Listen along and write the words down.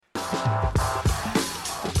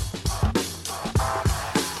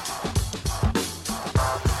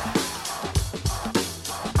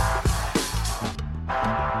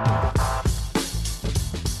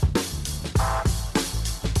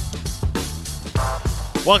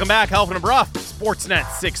Welcome back, Halfin and Bruff, Sportsnet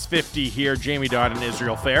 650 here. Jamie Dodd and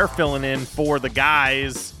Israel Fair filling in for the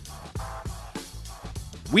guys.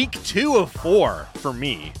 Week 2 of 4 for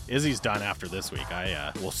me. Izzy's done after this week.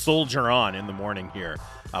 I will soldier on in the morning here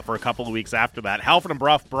for a couple of weeks after that. Halfin and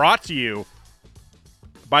Bruff brought to you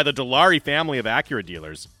by the Dilawri family of Acura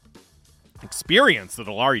dealers. Experience the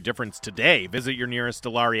Dilawri difference today. Visit your nearest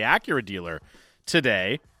Dilawri Acura dealer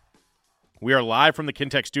today. We are live from the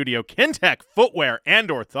Kintec studio. Kintec Footwear and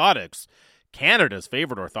Orthotics, Canada's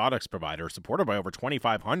favorite orthotics provider, supported by over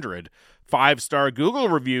 2,500 five-star Google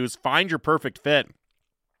reviews. Find your perfect fit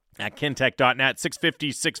at kintec.net.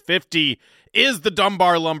 650 is the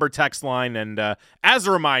Dunbar Lumber text line. And as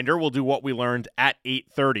a reminder, we'll do what we learned at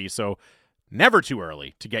 8:30. So never too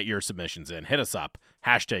early to get your submissions in. Hit us up.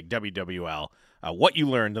 Hashtag WWL. What you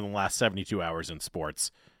learned in the last 72 hours in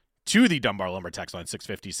sports. To the Dunbar Lumber text line,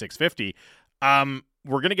 650.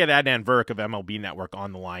 We're going to get Adnan Virk of MLB Network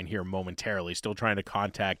on the line here momentarily. Still trying to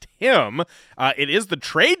contact him. It is the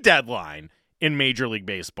trade deadline in Major League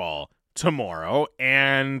Baseball tomorrow,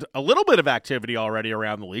 and a little bit of activity already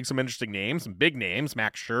around the league. Some interesting names, some big names.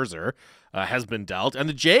 Max Scherzer has been dealt, and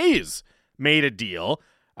the Jays made a deal.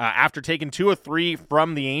 After taking 2 of 3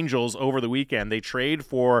 from the Angels over the weekend, they trade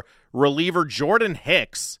for reliever Jordan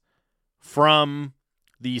Hicks from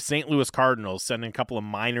the St. Louis Cardinals, sending a couple of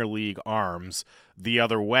minor league arms the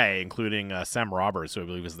other way, including Sam Roberts, who I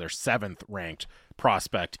believe is their 7th-ranked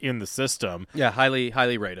prospect in the system. Yeah, highly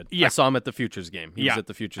rated. Yeah. I saw him at the Futures game. He was at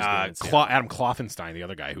the Futures game. Adam Kloffenstein, the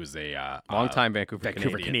other guy, who's a long-time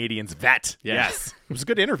Vancouver Canadians vet. Yes. It was a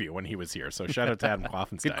good interview when he was here, so shout out to Adam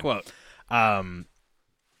Kloffenstein. Good quote.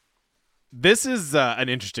 This is an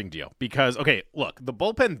interesting deal because, okay, look, the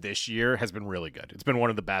bullpen this year has been really good. It's been one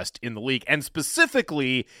of the best in the league, and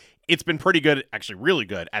specifically, it's been pretty good, actually really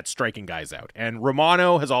good, at striking guys out. And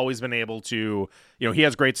Romano has always been able to, he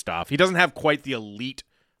has great stuff. He doesn't have quite the elite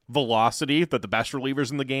velocity that the best relievers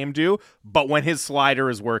in the game do, but when his slider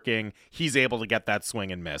is working, he's able to get that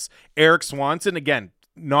swing and miss. Eric Swanson, again,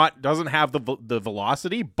 doesn't have the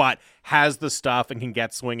velocity, but has the stuff and can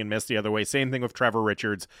get swing and miss the other way. Same thing with Trevor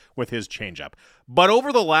Richards with his changeup. But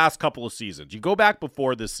over the last couple of seasons, you go back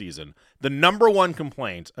before this season, the number one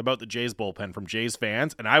complaint about the Jays bullpen from Jays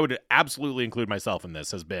fans, and I would absolutely include myself in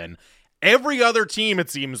this, has been every other team, it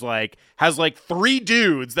seems like, has like 3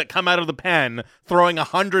 dudes that come out of the pen throwing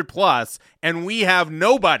 100+, and we have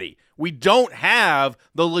nobody. We don't have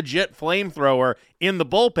the legit flamethrower in the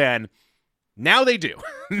bullpen. Now they do.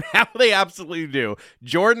 Now they absolutely do.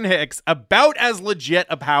 Jordan Hicks, about as legit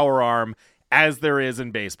a power arm as there is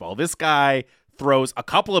in baseball. This guy throws a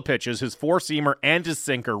couple of pitches, his 4-seamer and his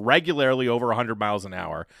sinker, regularly over 100 miles an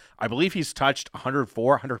hour. I believe he's touched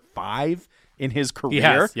 104, 105 in his career. He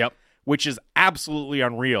has, yep. Which is absolutely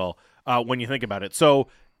unreal when you think about it. So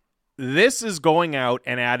this is going out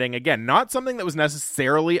and adding, again, not something that was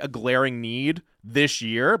necessarily a glaring need this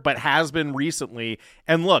year, but has been recently.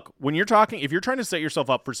 And look, when you're talking, if you're trying to set yourself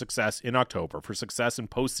up for success in October, for success in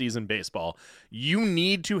postseason baseball, you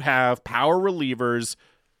need to have power relievers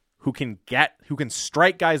who can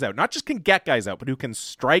strike guys out. Not just can get guys out, but who can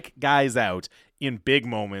strike guys out in big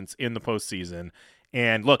moments in the postseason.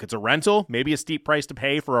 And look, it's a rental, maybe a steep price to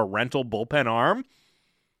pay for a rental bullpen arm,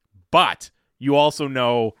 but you also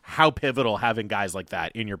know how pivotal having guys like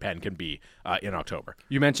that in your pen can be in October.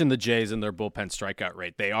 You mentioned the Jays and their bullpen strikeout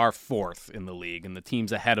rate. They are 4th in the league, and the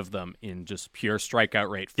teams ahead of them in just pure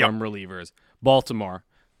strikeout rate from relievers. Baltimore,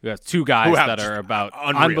 who has 2 guys that are about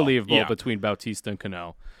unbelievable between Bautista and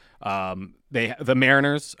Cano. The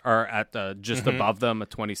Mariners are at just above them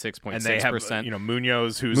at 26.6%. And they have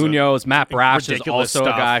Munoz, Matt Brash is also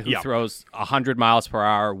stuff. A guy who throws 100 miles per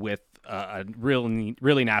hour with a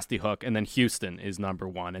really nasty hook, and then Houston is number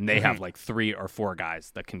 1, and they have like 3 or 4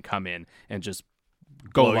 guys that can come in and just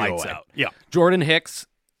go lights out. Yeah, Jordan Hicks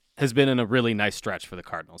has been in a really nice stretch for the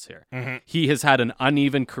Cardinals here. He has had an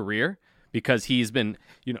uneven career because he's been,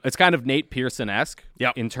 it's kind of Nate Pearson-esque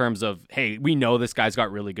in terms of, hey, we know this guy's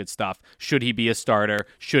got really good stuff. Should he be a starter?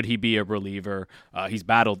 Should he be a reliever? He's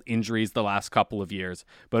battled injuries the last couple of years,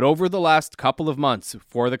 but over the last couple of months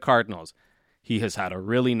for the Cardinals, he has had a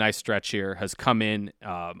really nice stretch here, has come in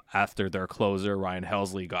after their closer, Ryan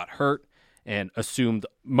Helsley, got hurt and assumed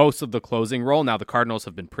most of the closing role. Now, the Cardinals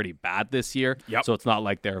have been pretty bad this year, so it's not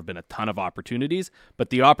like there have been a ton of opportunities,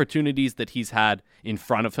 but the opportunities that he's had in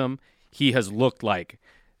front of him, he has looked like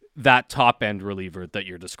that top-end reliever that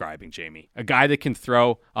you're describing, Jamie. A guy that can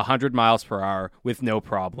throw 100 miles per hour with no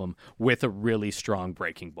problem with a really strong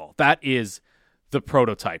breaking ball. That is the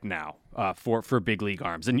prototype now for big league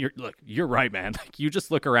arms. And you're right, man. Like, you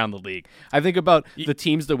just look around the league. I think about the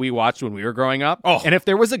teams that we watched when we were growing up. Oh. And if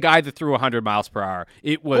there was a guy that threw 100 miles per hour,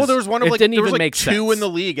 it was. Well, there was one of it didn't even make two sense. In the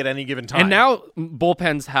league at any given time. And now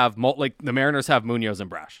bullpens have like the Mariners have Munoz and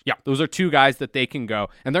Brash. Yeah, those are two guys that they can go,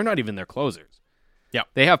 and they're not even their closers. Yeah,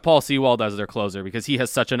 they have Paul Sewald as their closer because he has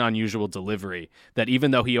such an unusual delivery that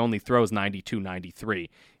even though he only throws 92, 93,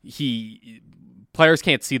 players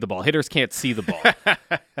can't see the ball. Hitters can't see the ball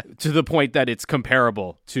to the point that it's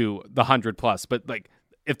comparable to the 100+. But like,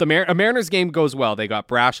 if a Mariners game goes well, they got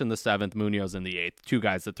Brash in the 7th, Munoz in the 8th, two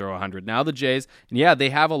guys that throw 100. Now the Jays, and yeah, they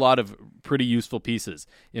have a lot of pretty useful pieces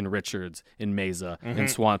in Richards, in Meza, in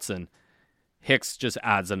Swanson. Hicks just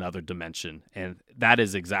adds another dimension, and that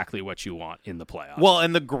is exactly what you want in the playoffs. Well,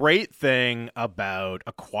 and the great thing about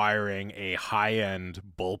acquiring a high-end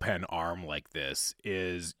bullpen arm like this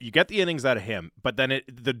is you get the innings out of him, but then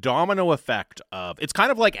the domino effect of it's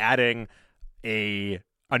kind of like adding a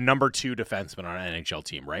number 2 defenseman on an NHL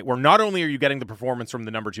team, right? Where not only are you getting the performance from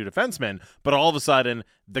the number 2 defenseman, but all of a sudden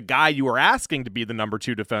the guy you were asking to be the number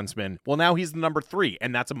 2 defenseman, well, now he's the number 3,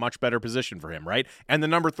 and that's a much better position for him, right? And the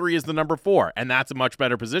number 3 is the number 4, and that's a much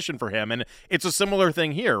better position for him. And it's a similar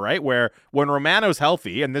thing here, right? Where when Romano's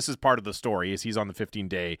healthy, and this is part of the story, is he's on the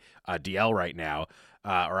 15-day DL right now,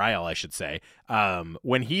 or IL, I should say.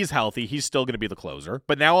 When he's healthy, he's still going to be the closer.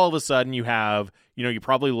 But now all of a sudden you have, you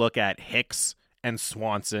probably look at Hicks and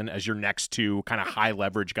Swanson as your next 2 kind of high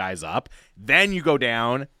leverage guys up. Then you go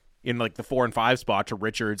down in like the 4 and 5 spot to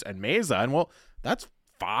Richards and Meza. And well, that's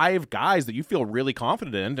 5 guys that you feel really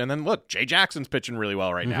confident in. And then look, Jay Jackson's pitching really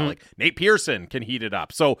well right now. Like Nate Pearson can heat it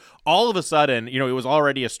up. So all of a sudden, it was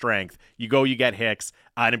already a strength. You get Hicks,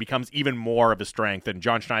 and it becomes even more of a strength. And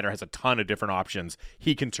John Schneider has a ton of different options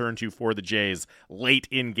he can turn to for the Jays late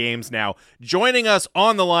in games now. Joining us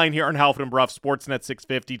on the line here on Halford and Bruff Sportsnet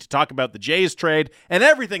 650 to talk about the Jays trade and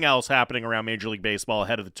everything else happening around Major League Baseball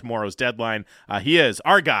ahead of tomorrow's deadline. He is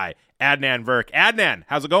our guy, Adnan Virk. Adnan,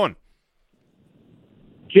 how's it going?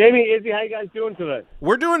 Jamie, Izzy, how you guys doing today?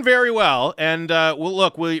 We're doing very well, and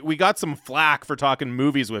look, we got some flack for talking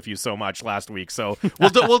movies with you so much last week, so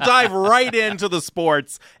we'll dive right into the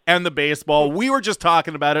sports and the baseball. We were just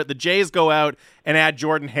talking about it. The Jays go out and add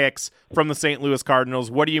Jordan Hicks from the St. Louis Cardinals.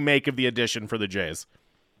 What do you make of the addition for the Jays?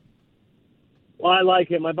 Well, I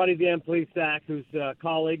like it. My buddy Dan Plesac, who's a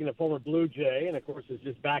colleague and a former Blue Jay, and of course is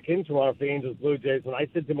just back in Toronto for the Angels Blue Jays. When I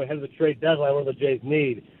said to him ahead of the trade deadline, what do the Jays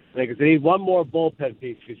need? They need one more bullpen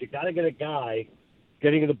piece because you got to get a guy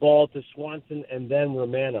getting the ball to Swanson and then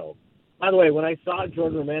Romano. By the way, when I saw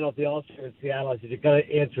Jordan Romano at the All-Star in Seattle, I said, you got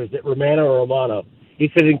to answer, is it Romano or Romano?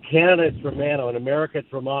 He said, in Canada it's Romano, in America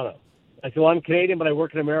it's Romano. I said, well, I'm Canadian, but I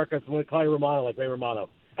work in America, so I'm going to call you Romano, like Ray Romano.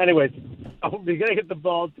 Anyways, you're going to get the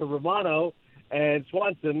ball to Romano and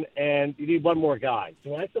Swanson, and you need one more guy. So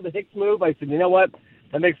when I saw the Hicks move, I said, you know what?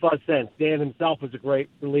 That makes a lot of sense. Dan himself was a great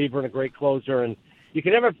reliever and a great closer, and you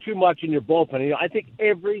can never have too much in your bullpen. I think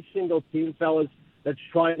every single team, fellas, that's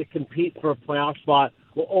trying to compete for a playoff spot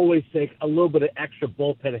will always take a little bit of extra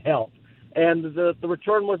bullpen help. And the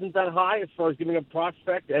return wasn't that high as far as giving a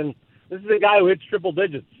prospect. And this is a guy who hits triple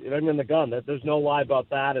digits, in the gun. There's no lie about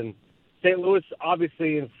that. And St. Louis,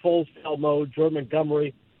 obviously, in full sell mode. Jordan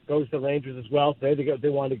Montgomery goes to the Rangers as well. So they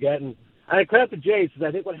wanted to get. And I credit the Jays because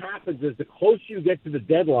I think what happens is the closer you get to the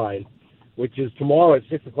deadline, which is tomorrow at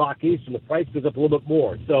 6 o'clock Eastern, the price goes up a little bit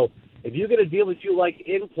more. So if you get a deal that you like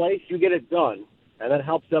in place, you get it done, and that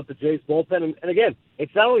helps out the Jays bullpen. And again,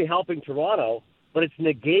 it's not only helping Toronto, but it's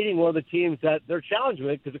negating one of the teams that they're challenged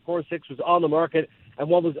with because, of course, Hicks was on the market, and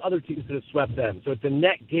one of those other teams that have swept them. So it's a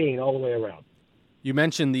net gain all the way around. You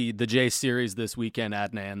mentioned the Jays series this weekend,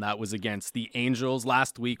 Adnan. That was against the Angels.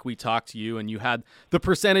 Last week we talked to you, and you had the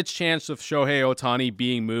percentage chance of Shohei Ohtani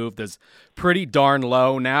being moved as pretty darn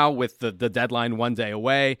low. Now with the deadline 1 day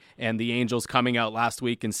away, and the Angels coming out last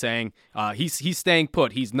week and saying he's staying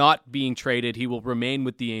put. He's not being traded. He will remain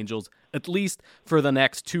with the Angels at least for the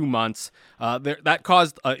next 2 months. That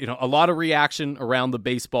caused a lot of reaction around the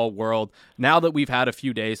baseball world. Now that we've had a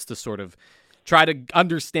few days to sort of try to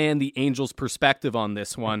understand the Angels' perspective on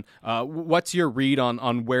this one. What's your read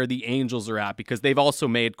on where the Angels are at? Because they've also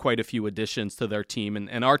made quite a few additions to their team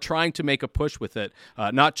and are trying to make a push with it,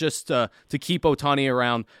 not just to keep Ohtani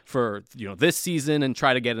around for this season and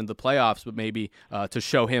try to get into the playoffs, but maybe to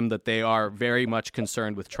show him that they are very much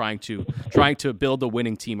concerned with trying to build a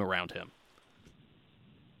winning team around him.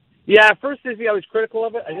 Yeah, at first, Izzy, I was critical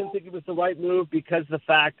of it. I didn't think it was the right move because of the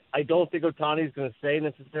fact I don't think Ohtani's going to stay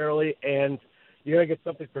necessarily, and you're going to get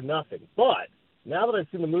something for nothing. But now that I've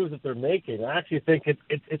seen the moves that they're making, I actually think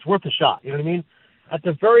it's worth a shot. You know what I mean? At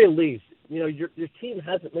the very least, your team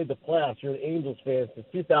hasn't made the playoffs. You're an Angels fan since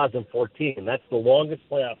 2014. That's the longest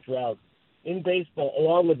playoff drought in baseball,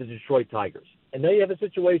 along with the Detroit Tigers. And now you have a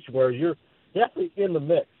situation where you're definitely in the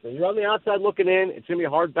mix. So you're on the outside looking in. It's going to be a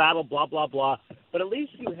hard battle, blah, blah, blah. But at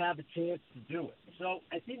least you have a chance to do it. So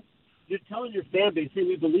I think you're telling your fan base, hey,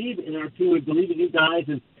 we believe in our team, we believe in you guys,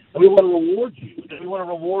 and we want to reward you. And we want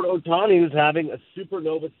to reward Ohtani, who's having a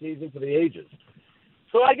supernova season for the ages.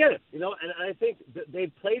 So I get it, and I think that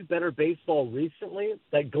they've played better baseball recently,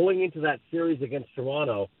 that going into that series against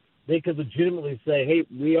Toronto, they could legitimately say, hey,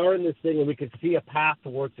 we are in this thing and we could see a path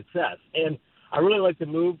towards success. And I really like the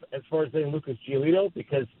move as far as saying Lucas Giolito,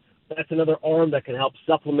 because that's another arm that can help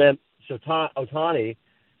supplement Ohtani.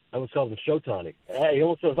 I almost called him Shotani. He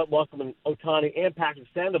also helped welcome Ohtani and Patrick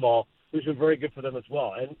Sandoval, who's been very good for them as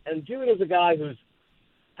well. And Giolito's a guy who's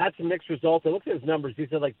had some mixed results. I looked at his numbers. He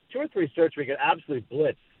said, 2 or 3 starts where he got absolutely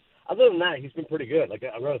blitzed. Other than that, he's been pretty good,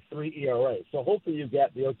 around a 3 ERA. So hopefully you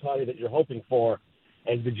get the Ohtani that you're hoping for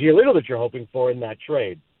and the Giolito that you're hoping for in that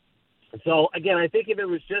trade. So, again, I think if it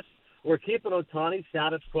was just we're keeping Ohtani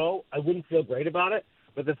status quo, I wouldn't feel great about it.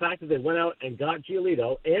 But the fact that they went out and got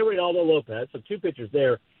Giolito and Reynaldo Lopez, so 2 pitchers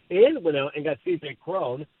there, and went out and got C.J.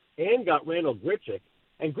 Cron and got Randall Grichuk.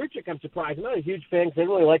 And Grichuk, I'm surprised. I'm not a huge fan because I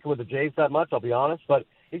didn't really like him with the Jays that much, I'll be honest. But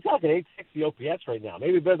he's got an 860 OPS right now.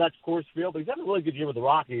 Maybe better that's Coors Field, but he's having a really good year with the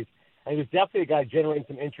Rockies. And he's definitely a guy generating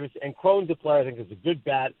some interest. And Cron's a player I think is a good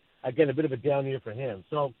bat. Again, a bit of a down year for him.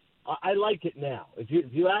 So I like it now. If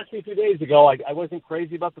you asked me a few days ago, I wasn't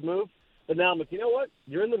crazy about the move. But now I'm like, you know what?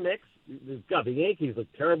 You're in the mix. God, the Yankees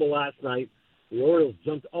looked terrible last night. The Orioles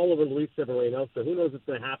jumped all over Luis Severino, so who knows what's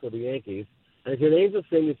going to happen with the Yankees. And if you're an Angels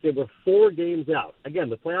fan, you say we're 4 games out. Again,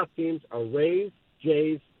 the playoff teams are Rays,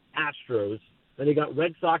 Jays, Astros. Then you got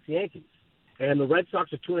Red Sox, Yankees. And the Red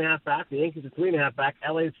Sox are 2.5 back. The Yankees are 3.5 back.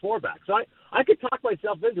 LA is 4 back. So I could talk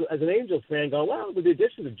myself into it as an Angels fan going, well, with the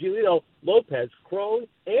addition of Giolito, Lopez, Cron,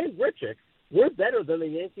 and Grichuk, we're better than the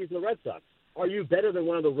Yankees and the Red Sox. Are you better than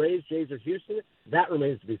one of the Rays, Jays, or Houston? That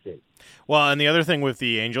remains to be seen. Well, and the other thing with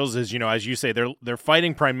the Angels is, as you say, they're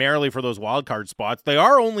fighting primarily for those wild card spots. They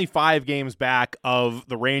are only 5 games back of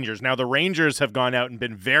the Rangers. Now, the Rangers have gone out and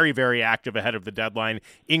been very, very active ahead of the deadline,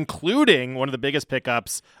 including one of the biggest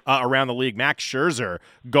pickups around the league, Max Scherzer,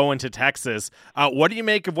 going to Texas. What do you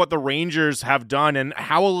make of what the Rangers have done, and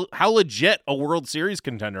how legit a World Series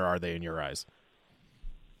contender are they in your eyes?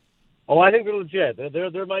 Oh, I think they're legit.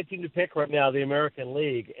 They're my team to pick right now, the American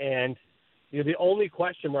League. And the only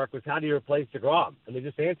question mark was how do you replace DeGrom? And they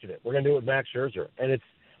just answered it. We're going to do it with Max Scherzer. And it's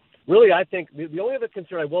really, I think, the only other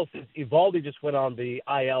concern I will say is Evaldi just went on the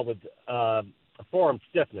IL with a forearm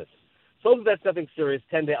stiffness. So that's nothing serious,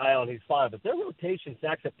 10-day IL, and he's fine. But their rotation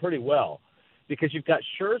stacks up pretty well because you've got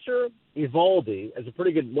Scherzer, Evaldi as a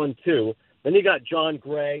pretty good 1-2. Then you got John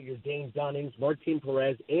Gray, your Dane Dunnings, Martin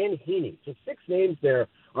Perez, and Heaney. So 6 names there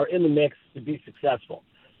are in the mix to be successful.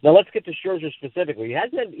 Now let's get to Scherzer specifically. He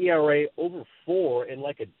hasn't had an ERA over 4 in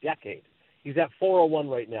a decade. He's at 4.01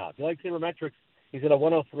 right now. If you like sabermetrics, he's at a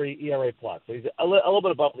 1.03 ERA plus. So he's a little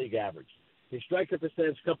bit above league average. His strikeout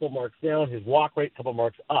percentage, a couple marks down. His walk rate, a couple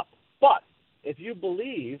marks up. But if you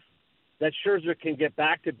believe that Scherzer can get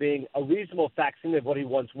back to being a reasonable facsimile of what he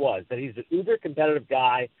once was, that he's an uber competitive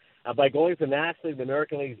guy, by going from the National League, the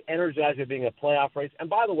American League, he's energized by being a playoff race. And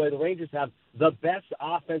by the way, the Rangers have the best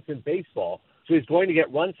offense in baseball, so he's going to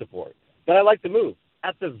get run support. But I like the move.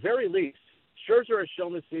 At the very least, Scherzer has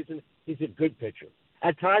shown this season he's a good pitcher.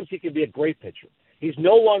 At times, he can be a great pitcher. He's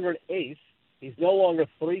no longer an ace. He's no longer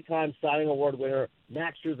 3-time Cy Young Award winner,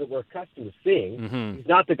 Max Scherzer that we're accustomed to seeing. Mm-hmm. He's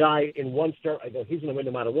not the guy in one start, I go, he's going to win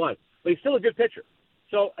no matter what. But he's still a good pitcher.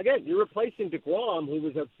 So, again, you're replacing DeGrom, who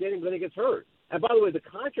was outstanding, but then he gets hurt. And by the way, the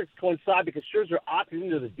contracts coincide because Scherzer opted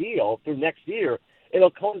into the deal through next year. It'll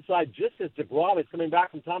coincide just as DeGrom is coming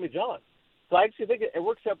back from Tommy John. So I actually think it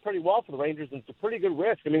works out pretty well for the Rangers, and it's a pretty good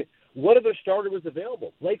risk. I mean, what other starter was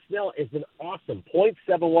available? Blake Snell has been awesome.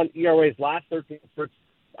 .71 ERAs last 13 starts.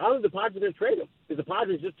 I don't think the Padres are going to trade him because the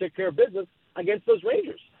Padres just take care of business against those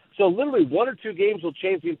Rangers. So literally 1 or 2 games will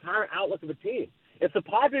change the entire outlook of a team. If the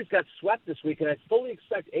Padres got swept this week, and I fully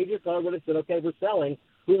expect A.J. Connor would have said, okay, we're selling.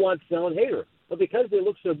 Who wants Snell and Hader? But because they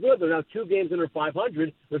look so good, they're now 2 games under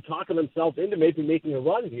 500. They're talking themselves into maybe making a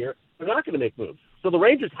run here. They're not going to make moves. So the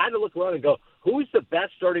Rangers had to look around and go, who's the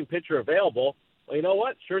best starting pitcher available? Well, you know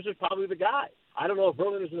what? Scherzer's probably the guy. I don't know if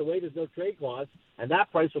Verlander's going to wait. There's no trade clause, and that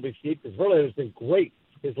price will be steep because Verlander's been great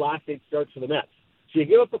his last 8 starts for the Mets. So you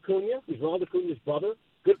give up Acuna, who's Ronald Acuna's brother,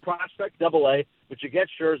 good prospect, Double-A, but you get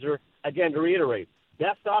Scherzer. Again, to reiterate,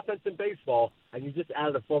 best offense in baseball, and you just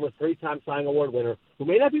added a former 3-time Cy Young Award winner who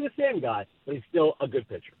may not be the same guy, but he's still a good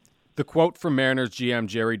pitcher. The quote from Mariners GM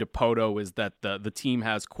Jerry Dipoto is that the team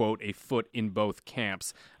has, quote, a foot in both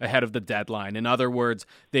camps ahead of the deadline. In other words,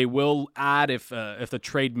 they will add if the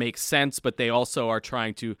trade makes sense, but they also are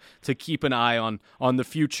trying to keep an eye on the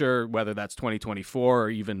future, whether that's 2024 or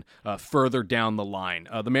even further down the line.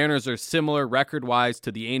 The Mariners are similar record-wise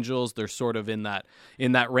to the Angels. They're sort of in that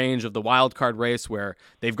range of the wild card race where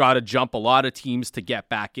they've got to jump a lot of teams to get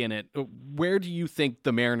back in it. Where do you think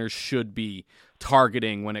the Mariners should be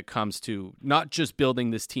targeting when it comes to not just building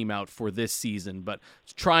this team out for this season, but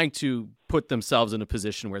trying to put themselves in a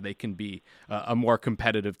position where they can be a more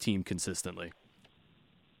competitive team consistently?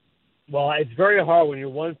 Well, it's very hard when you're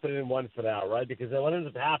 1 foot in, 1 foot out, right? Because what ends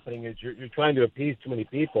up happening is you're trying to appease too many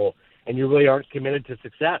people, and you really aren't committed to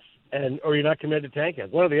success, or you're not committed to tanking.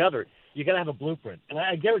 One or the other. You got to have a blueprint. And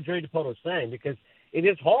I get what Jerry Dipoto is saying, because it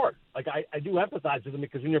is hard. Like, I do empathize with him,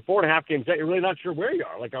 because when you're 4.5 games out, you're really not sure where you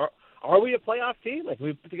are. Like, are we a playoff team? Like,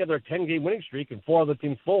 we put together a 10-game winning streak and 4 other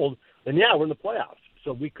teams fold, then yeah, we're in the playoffs.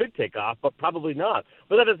 So we could take off, but probably not.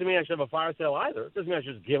 But that doesn't mean I should have a fire sale either. It doesn't mean I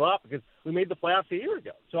should just give up, because we made the playoffs a year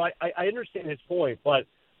ago. So I understand his point, but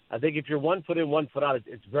I think if you're 1 foot in, 1 foot out,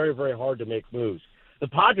 it's very, very hard to make moves. The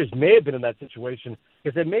Padres may have been in that situation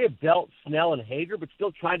because they may have dealt Snell and Hader, but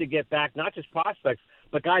still trying to get back not just prospects,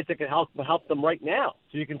 but guys that can help them right now.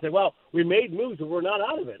 So you can say, well, we made moves, but we're not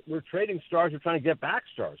out of it. We're trading stars. We're trying to get back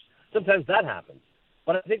stars. Sometimes that happens.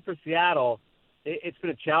 But I think for Seattle, it's been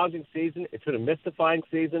a challenging season. It's been a mystifying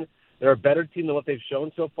season. They're a better team than what they've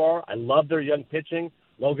shown so far. I love their young pitching.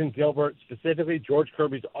 Logan Gilbert specifically. George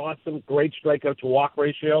Kirby's awesome. Great strikeout-to-walk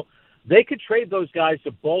ratio. They could trade those guys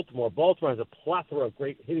to Baltimore. Baltimore has a plethora of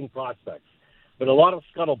great hitting prospects. But a lot of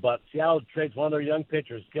scuttlebutt. Seattle trades one of their young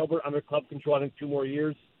pitchers. Gilbert under club control, I think 2 more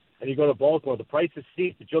years. And you go to Baltimore. The price is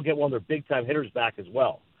steep, but you'll get one of their big-time hitters back as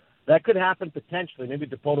well. That could happen potentially. Maybe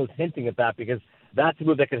Dipoto's hinting at that because that's a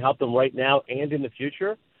move that can help them right now and in the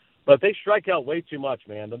future. But they strike out way too much,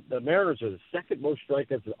 man. The Mariners are the second most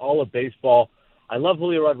strikeouts in all of baseball. I love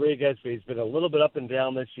Julio Rodriguez, but he's been a little bit up and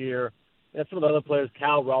down this year. And some of the other players,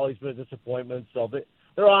 Cal Raleigh's been a disappointment. So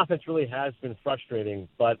their offense really has been frustrating.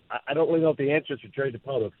 But I don't really know what the answer is for Jerry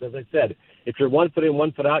Dipoto because, as I said, if you're 1 foot in,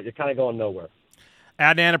 1 foot out, you're kind of going nowhere.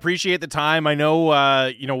 Adnan, appreciate the time. I know,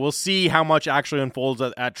 we'll see how much actually unfolds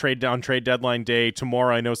at trade deadline day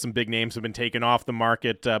tomorrow. I know some big names have been taken off the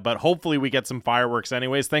market, but hopefully we get some fireworks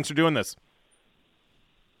anyways. Thanks for doing this.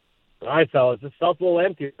 All right, fellas. This felt a little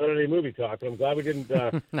empty Saturday movie talk, but I'm glad we didn't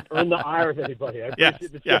earn the ire of anybody. I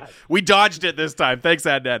appreciate the chat. Yeah. We dodged it this time. Thanks,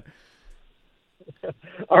 Adnan.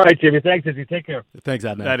 All right, Jimmy. Thanks, Izzy. Take care. Thanks,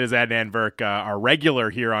 Adnan. That is Adnan Burke, our regular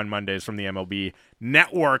here on Mondays from the MLB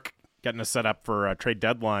Network, getting us set up for a trade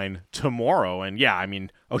deadline tomorrow. And yeah, I mean,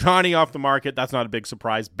 Ohtani off the market, that's not a big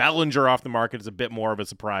surprise. Bellinger off the market is a bit more of a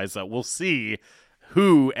surprise. We'll see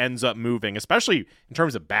who ends up moving, especially in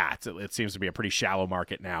terms of bats. It seems to be a pretty shallow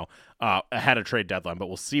market now ahead of trade deadline, but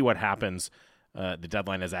we'll see what happens. The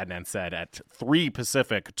deadline, as Adnan said, at 3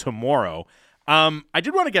 Pacific tomorrow. I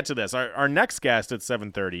did want to get to this. Our next guest at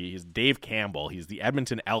 7:30 is Dave Campbell. He's the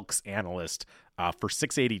Edmonton Elks analyst for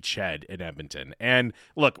 680 Ched in Edmonton. And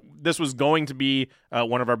look, this was going to be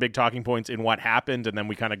one of our big talking points in what happened, and then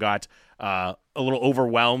we kind of got a little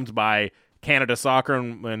overwhelmed by Canada soccer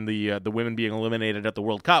and the women being eliminated at the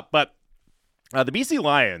World Cup. But the BC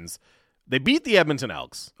Lions, they beat the Edmonton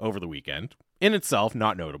Elks over the weekend. In itself,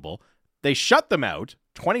 not notable. They shut them out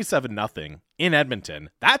 27-0 in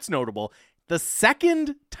Edmonton. That's notable. The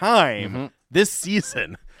second time this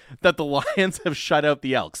season that the Lions have shut out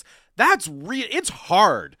the Elks. It's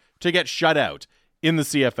hard to get shut out in the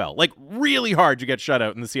CFL. Like, really hard to get shut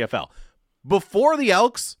out in the CFL. Before the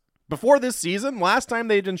Elks, before this season, last time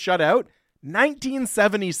they'd been shut out,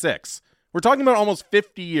 1976. We're talking about almost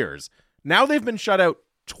 50 years. Now they've been shut out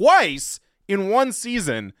twice in one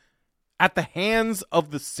season at the hands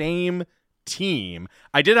of the same team.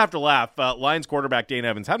 I did have to laugh. Lions quarterback Dane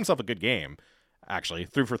Evans had himself a good game, actually.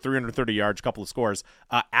 Threw for 330 yards, a couple of scores.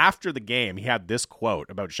 After the game, he had this quote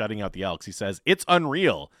about shutting out the Elks. He says, "It's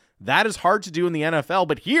unreal. That is hard to do in the NFL,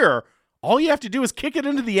 but here, all you have to do is kick it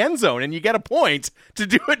into the end zone, and you get a point. To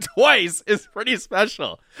do it twice is pretty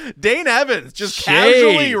special." Dane Evans just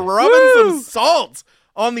casually rubbing some salt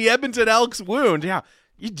on the Edmonton Elks wound. Yeah.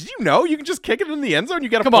 Did you know you can just kick it in the end zone? You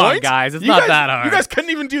get a point? Come on, guys. It's not that hard. You guys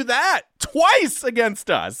couldn't even do that twice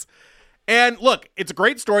against us. And look, it's a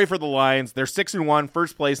great story for the Lions. They're 6-1,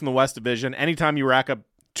 first place in the West Division. Anytime you rack up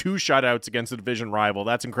 2 shutouts against a division rival,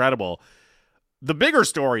 that's incredible. The bigger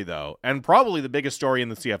story, though, and probably the biggest story in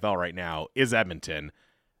the CFL right now, is Edmonton.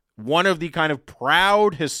 One of the kind of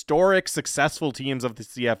proud, historic, successful teams of the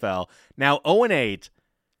CFL. Now 0-8,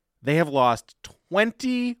 they have lost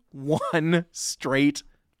 21 straight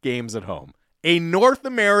games at home. A North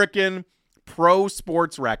American pro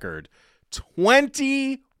sports record.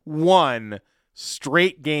 21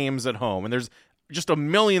 straight games at home. And there's just a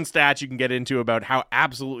million stats you can get into about how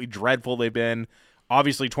absolutely dreadful they've been.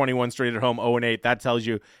 Obviously, 21 straight at home, 0-8. That tells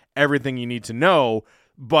you everything you need to know.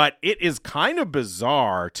 But it is kind of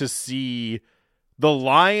bizarre to see the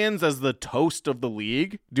Lions as the toast of the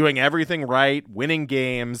league, doing everything right, winning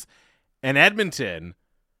games, and Edmonton,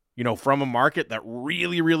 from a market that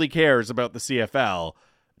really, really cares about the CFL,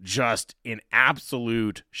 just in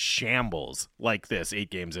absolute shambles like this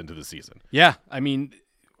 8 games into the season. Yeah, I mean,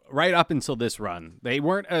 right up until this run, they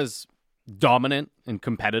weren't as dominant and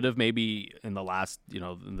competitive maybe in the last,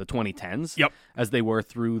 in the 2010s as they were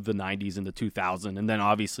through the 90s and the 2000s. And then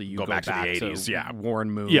obviously you go back to the 80s,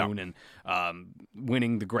 Warren Moon and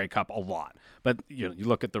winning the Grey Cup a lot. But you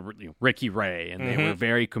look at the Ricky Ray, and they were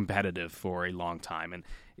very competitive for a long time. And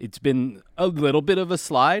it's been a little bit of a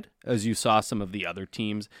slide, as you saw some of the other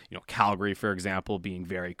teams. Calgary, for example, being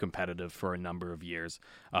very competitive for a number of years.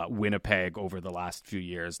 Winnipeg over the last few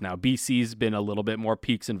years. Now, BC's been a little bit more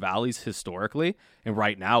peaks and valleys historically, and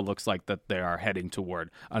right now looks like that they are heading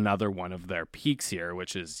toward another one of their peaks here,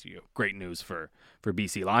 which is great news for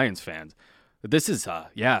BC Lions fans. But this is,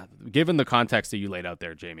 given the context that you laid out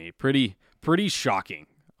there, Jamie, pretty shocking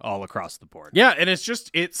all across the board. Yeah, and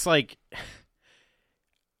it's like,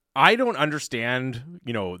 I don't understand,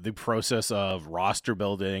 the process of roster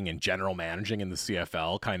building and general managing in the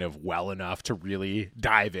CFL kind of well enough to really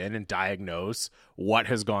dive in and diagnose what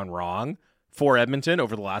has gone wrong for Edmonton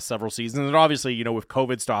over the last several seasons. And obviously, with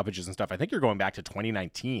COVID stoppages and stuff, I think you're going back to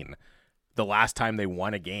 2019, the last time they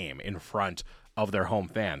won a game in front of their home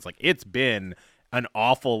fans. Like, it's been an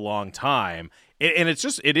awful long time. And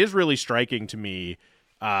it is really striking to me,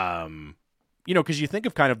 because you think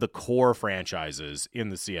of kind of the core franchises in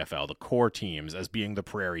the CFL, the core teams as being the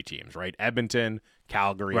prairie teams, right? Edmonton,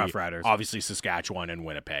 Calgary, Rough Riders, obviously Saskatchewan and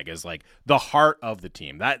Winnipeg is like the heart of the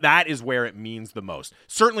team. That is where it means the most.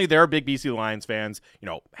 Certainly there are big BC Lions fans,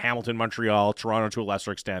 Hamilton, Montreal, Toronto to a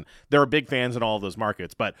lesser extent. There are big fans in all of those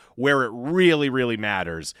markets, but where it really, really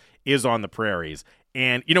matters is on the prairies.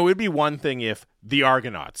 And, it would be one thing if the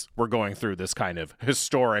Argonauts were going through this kind of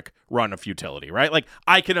historic run of futility, right? Like,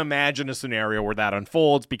 I can imagine a scenario where that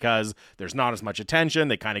unfolds because there's not as much attention.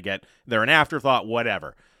 They kind of they're an afterthought,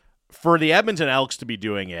 whatever. For the Edmonton Elks to be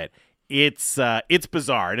doing it, it's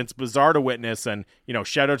bizarre, and it's bizarre to witness. And,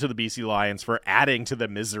 shout out to the BC Lions for adding to the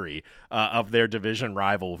misery of their division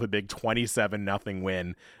rival with a big 27-0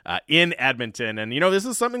 win in Edmonton. And, this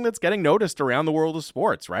is something that's getting noticed around the world of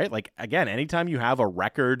sports, right? Like, again, anytime you have a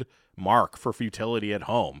record mark for futility at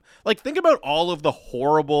home, like, think about all of the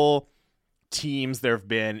horrible teams there have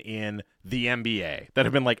been in the NBA that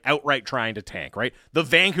have been like outright trying to tank, right? The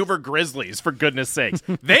Vancouver Grizzlies, for goodness sakes.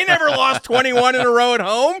 They never lost 21 in a row at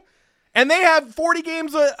home. And they have 40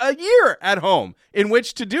 games a year at home in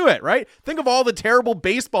which to do it, right? Think of all the terrible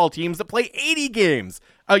baseball teams that play 80 games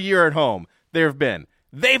a year at home. There have been.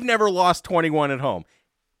 They've never lost 21 at home.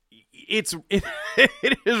 It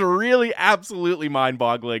is really absolutely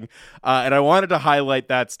mind-boggling. And I wanted to highlight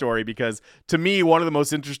that story because, to me, one of the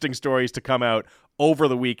most interesting stories to come out over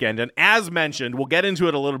the weekend. And as mentioned, we'll get into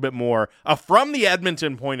it a little bit more from the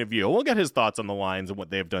Edmonton point of view. We'll get his thoughts on the Lions and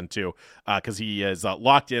what they've done too, because he is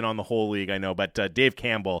locked in on the whole league, I know. But Dave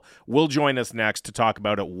Campbell will join us next to talk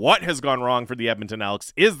about it. What has gone wrong for the Edmonton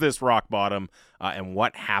Elks? Is this rock bottom? And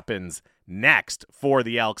what happens next for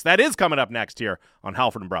the Elks? That is coming up next here on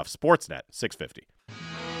Halford and Bruff Sportsnet 650.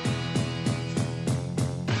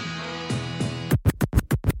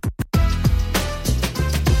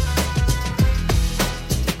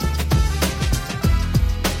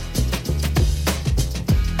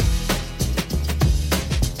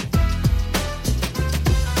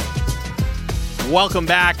 Welcome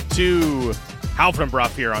back to Halford and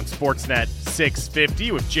Bruff here on Sportsnet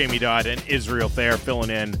 650 with Jamie Dodd and Israel Thayer filling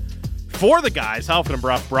in for the guys. Halford and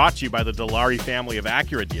Bruff brought to you by the Dilawri family of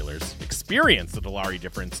Acura dealers. Experience the Dilawri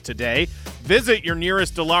difference today. Visit your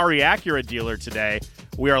nearest Dilawri Acura dealer today.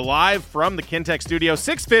 We are live from the Kintec studio.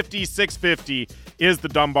 650 is the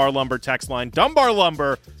Dunbar Lumber text line. Dunbar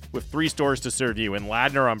Lumber with 3 stores to serve you in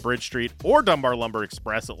Ladner on Bridge Street or Dunbar Lumber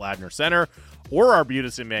Express at Ladner Center, or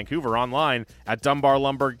Arbutus in Vancouver online at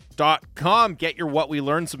dunbarlumber.com. Get your What We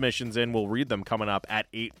Learned submissions in. We'll read them coming up at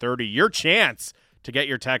 8:30. Your chance to get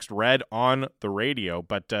your text read on the radio.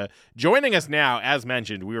 But joining us now, as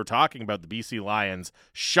mentioned, we were talking about the BC Lions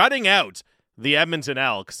shutting out the Edmonton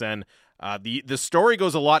Elks, and the story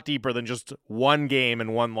goes a lot deeper than just one game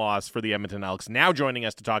and one loss for the Edmonton Elks. Now joining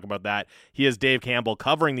us to talk about that, he is Dave Campbell,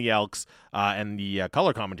 covering the Elks and the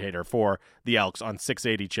color commentator for the Elks on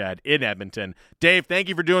 680 CHED in Edmonton. Dave, thank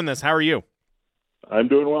you for doing this. How are you? I'm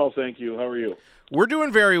doing well, thank you. How are you? We're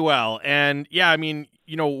doing very well. And yeah, I mean,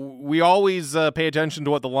 you know, we always pay attention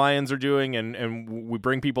to what the Lions are doing, and we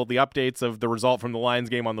bring people the updates of the result from the Lions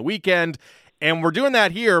game on the weekend. And we're doing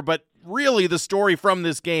that here, but really the story from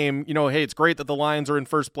this game, you know, hey, it's great that the Lions are in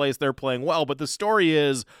first place, they're playing well, but the story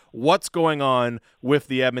is what's going on with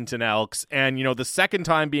the Edmonton Elks, and, you know, the second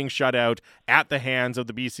time being shut out at the hands of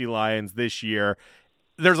the BC Lions this year.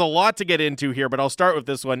 There's a lot to get into here, but I'll start with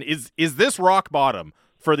this one. Is this rock bottom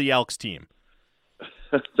for the Elks team?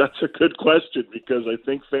 That's a good question, because I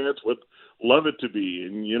think fans would love it to be.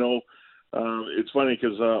 And, you know, it's funny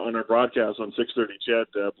because on our broadcast on 630 CHED,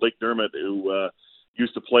 Blake Dermott, who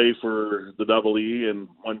used to play for the Double E and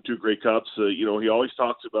won 2 Grey Cups, you know, he always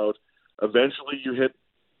talks about eventually you hit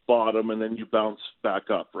bottom and then you bounce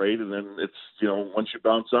back up, right? And then it's, you know, once you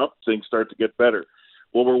bounce up, things start to get better.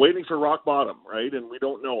 Well, we're waiting for rock bottom, right? And we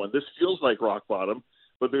don't know. And this feels like rock bottom,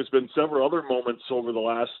 but there's been several other moments over the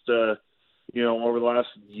last over the last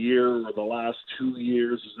year or the last 2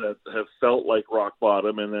 years that have felt like rock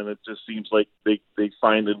bottom, and then it just seems like they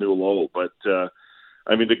find a new low. But,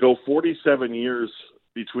 I mean, to go 47 years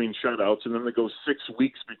between shutouts and then to go 6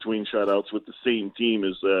 weeks between shutouts with the same team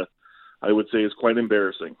is, I would say, is quite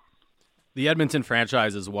embarrassing. The Edmonton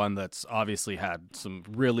franchise is one that's obviously had some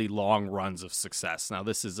really long runs of success. Now,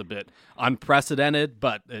 this is a bit unprecedented,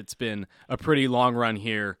 but it's been a pretty long run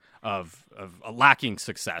here of lacking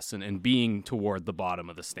success and being toward the bottom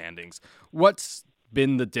of the standings. What's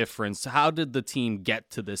been the difference? How did the team get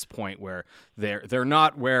to this point where they're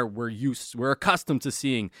not where we're accustomed to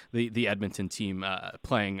seeing the Edmonton team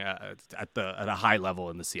playing at a high level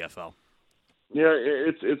in the CFL? Yeah,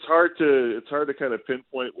 it's hard to kind of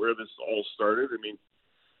pinpoint where this all started. I mean,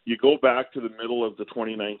 you go back to the middle of the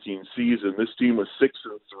 2019 season, this team was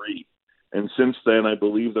 6-3, and since then, I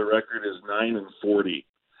believe the record is 9-40,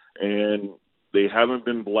 and they haven't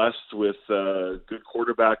been blessed with good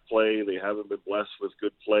quarterback play. They haven't been blessed with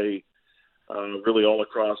good play, really all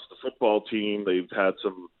across the football team. They've had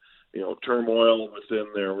some, you know, turmoil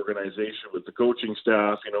within their organization with the coaching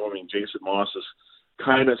staff. You know, I mean, Jason Moss is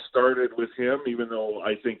kind of started with him, even though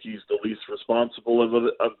I think he's the least responsible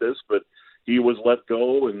of this, but he was let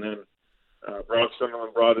go, and then Brock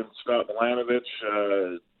Sunderland brought in Scott Milanovic.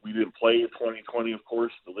 We didn't play in 2020, of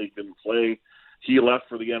course. The league didn't play. He left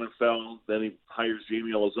for the NFL. Then he hires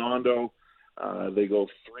Jamie Elizondo. They go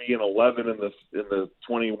 3-11 in the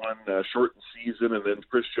 21 shortened season, and then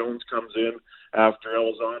Chris Jones comes in after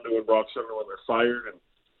Elizondo and Brock Sunderland are fired, and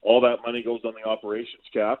all that money goes on the operations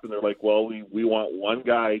cap, and they're like, well, we want one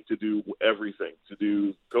guy to do everything, to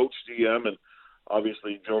do coach, GM, and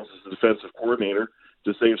obviously Jones is the defensive coordinator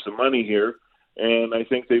to save some money here. And I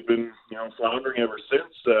think they've been, you know, floundering ever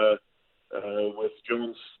since with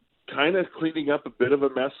Jones kind of cleaning up a bit of a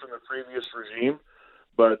mess from the previous regime.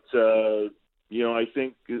 But, you know, I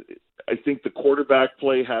think the quarterback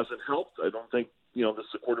play hasn't helped. I don't think, you know, this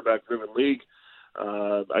is a quarterback-driven league.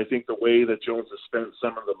 I think the way that Jones has spent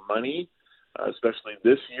some of the money, especially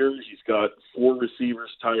this year, he's got 4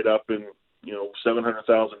 receivers tied up in, you know, $700,000,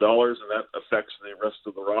 and that affects the rest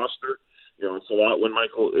of the roster. You know, it's a lot when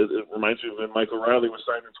it reminds me of when Michael Riley was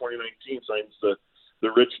signed in 2019, signs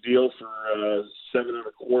the rich deal for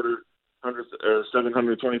 $725,000,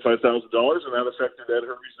 and that affected Ed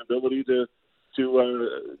Hurley's ability to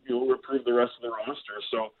improve the rest of the roster.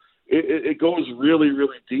 So it goes really,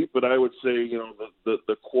 really deep, but I would say, you know,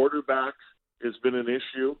 the quarterback has been an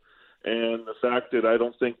issue, and the fact that I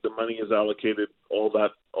don't think the money is allocated all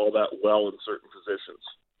that well in certain positions.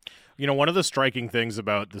 You know, one of the striking things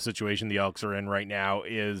about the situation the Elks are in right now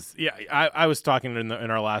is, I was talking in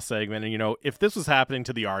our last segment, and, you know, if this was happening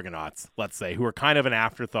to the Argonauts, let's say, who are kind of an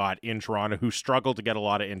afterthought in Toronto, who struggle to get a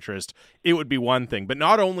lot of interest, it would be one thing. But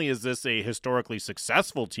not only is this a historically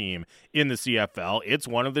successful team in the CFL, it's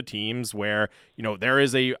one of the teams where, you know, there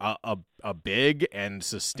is a big and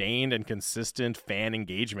sustained and consistent fan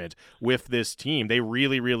engagement with this team. They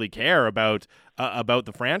really, really care about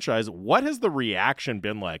the franchise. What has the reaction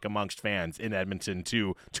been like amongst fans in Edmonton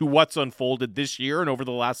to what's unfolded this year and over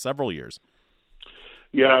the last several years?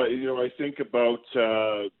 Yeah, you know, I think about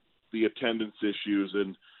the attendance issues,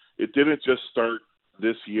 and it didn't just start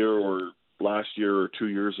this year or last year or 2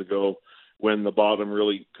 years ago when the bottom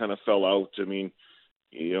really kind of fell out. I mean,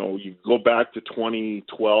 You go back to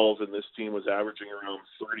 2012, and this team was averaging around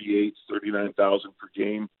 39,000 per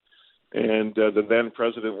game. And the then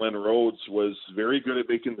president, Len Rhodes, was very good at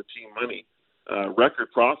making the team money,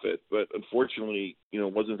 record profit, but unfortunately,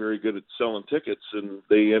 wasn't very good at selling tickets, and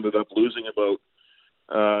they ended up losing about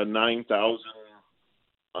 9,000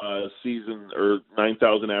 season or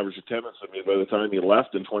 9,000 average attendance. I mean, by the time he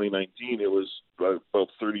left in 2019, it was about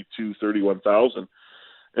 31,000.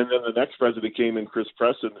 And then the next president came in, Chris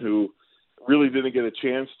Preston, who really didn't get a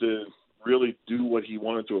chance to really do what he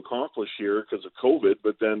wanted to accomplish here because of COVID.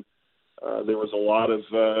 But then there was a lot of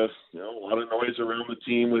noise around the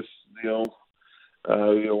team with the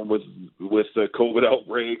COVID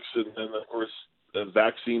outbreaks, and then of course the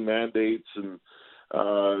vaccine mandates, and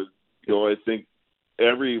I think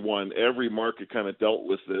every market kind of dealt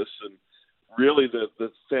with this, and really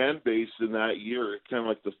the fan base in that year, kind of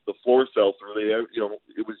like the floor fell through.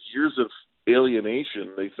 It was years of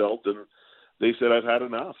alienation they felt, and they said, "I've had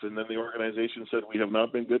enough." And then the organization said, "We have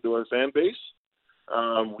not been good to our fan base.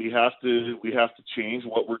 We have to change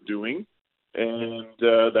what we're doing." And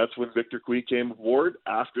that's when Victor Cui came aboard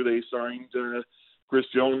after they signed Chris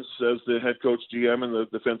Jones as the head coach, GM, and the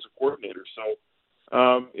defensive coordinator. So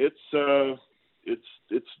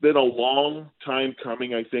it's been a long time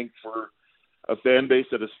coming, I think, for a fan base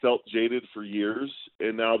that has felt jaded for years,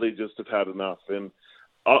 and now they just have had enough. And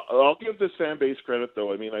I'll give this fan base credit,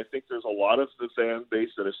 though. I mean, I think there's a lot of the fan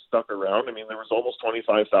base that has stuck around. I mean, there was almost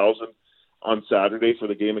 25,000 on Saturday for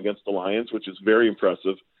the game against the Lions, which is very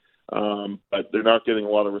impressive. But they're not getting a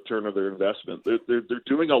lot of return of their investment. They're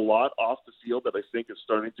doing a lot off the field that I think is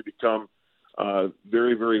starting to become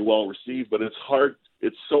very, very well received. But it's hard.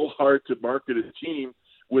 It's so hard to market a team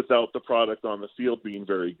without the product on the field being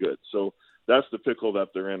very good. So that's the pickle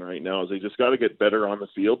that they're in right now, is they just got to get better on the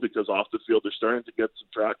field, because off the field they're starting to get some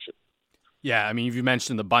traction. Yeah, I mean, you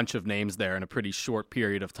mentioned a bunch of names there in a pretty short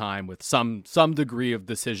period of time with some degree of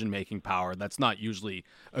decision-making power. That's not usually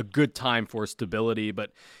a good time for stability,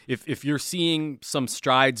 but if you're seeing some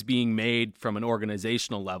strides being made from an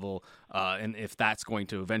organizational level, and if that's going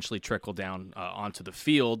to eventually trickle down onto the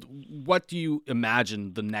field, what do you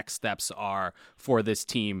imagine the next steps are for this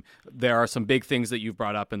team? There are some big things that you've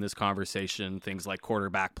brought up in this conversation, things like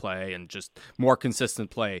quarterback play and just more consistent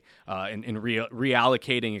play and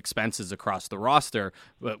reallocating expenses across the roster.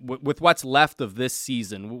 But with what's left of this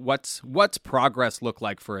season, what's progress look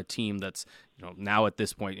like for a team that's now at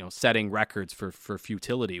this point setting records for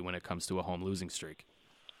futility when it comes to a home losing streak?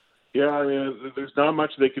 Yeah, I mean, there's not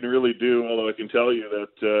much they can really do, although I can tell you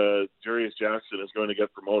that Jarius Jackson is going to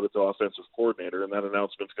get promoted to offensive coordinator, and that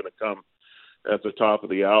announcement's going to come at the top of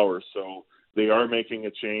the hour. So they are making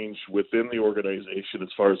a change within the organization as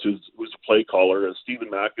far as who's a play caller. And Stephen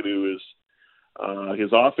McAdoo is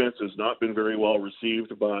his offense has not been very well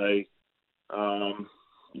received by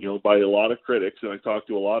by a lot of critics, and I talked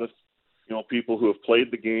to a lot of people who have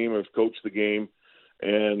played the game, have coached the game,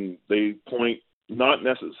 and they point not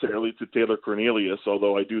necessarily to Taylor Cornelius,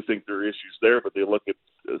 although I do think there are issues there, but they look at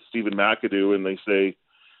Stephen McAdoo and they say,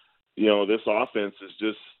 this offense is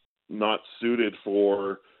just not suited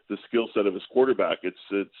for the skill set of his quarterback.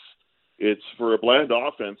 It's for a bland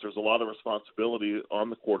offense, there's a lot of responsibility on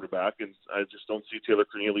the quarterback, and I just don't see Taylor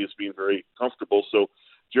Cornelius being very comfortable. So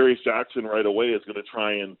Jarius Jackson right away is going to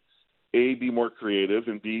try and A, be more creative,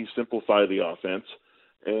 and B, simplify the offense.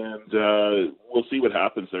 And we'll see what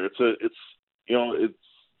happens there. It's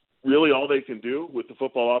really all they can do with the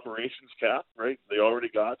football operations cap, right? They already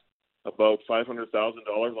got about $500,000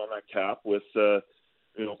 on that cap with,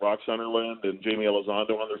 Brock Sunderland and Jamie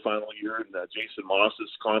Elizondo on their final year, and Jason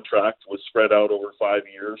Moss's contract was spread out over 5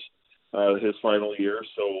 years, his final year.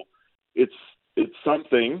 So it's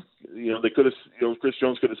something. They could have, Chris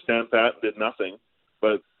Jones could have stand pat and did nothing,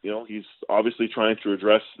 but he's obviously trying to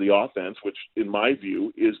address the offense, which in my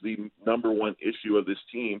view is the number one issue of this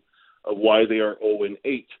team, of why they are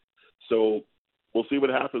 0-8. So we'll see what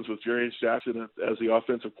happens with Jarius Jackson as the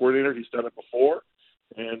offensive coordinator. He's done it before,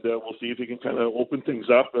 and we'll see if he can kind of open things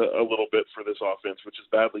up a little bit for this offense, which is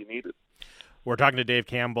badly needed. We're talking to Dave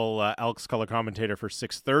Campbell, Elks color commentator for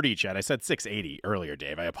 630 CHED. I said 680 earlier,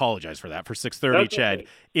 Dave. I apologize for that. For 630 CHED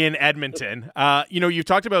in Edmonton. You've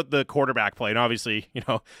talked about the quarterback play, and obviously, you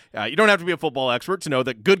don't have to be a football expert to know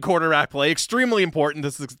that good quarterback play extremely important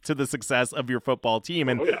to the success of your football team,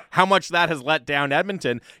 and how much that has let down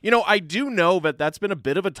Edmonton. I do know that that's been a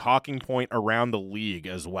bit of a talking point around the league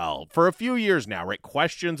as well for a few years now, right?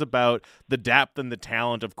 Questions about the depth and the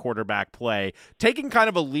talent of quarterback play. Taking kind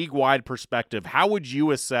of a league-wide perspective, how would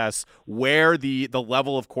you assess where the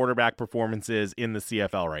level of quarterback performance is in the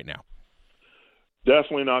CFL right now?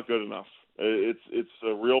 Definitely not good enough. It's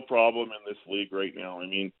a real problem in this league right now. I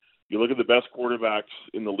mean, you look at the best quarterbacks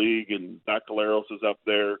in the league, and Bacaleros is up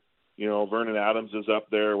there. You know, Vernon Adams is up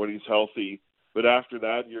there when he's healthy. But after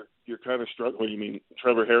that, you're kind of struggling. I mean,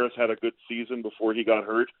 Trevor Harris had a good season before he got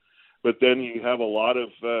hurt, but then you have a lot of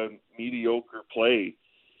mediocre play,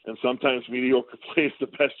 and sometimes mediocre play is the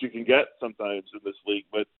best you can get sometimes in this league.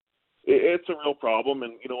 But it's a real problem,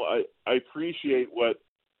 and you know, I appreciate what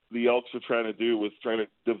the Elks are trying to do with trying to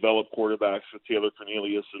develop quarterbacks with Taylor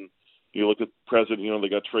Cornelius, and you look at present, you know, they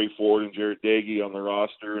got Trey Ford and Jared Dagey on the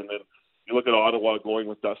roster, and then you look at Ottawa going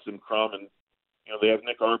with Dustin Crum, and you know, they have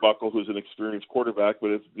Nick Arbuckle, who's an experienced quarterback, but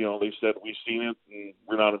it's, you know, they said we've seen it and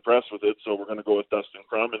we're not impressed with it, so we're going to go with Dustin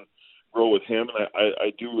Crum and grow with him, and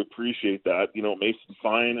I do appreciate that. You know, Mason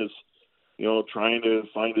Fine is, you know, trying to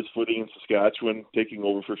find his footing in Saskatchewan, taking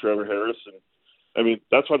over for Trevor Harris, and I mean,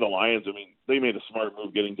 that's why the Lions, I mean, they made a smart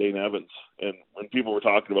move getting Dane Evans. And when people were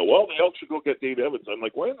talking about, well, the Elks should go get Dane Evans, I'm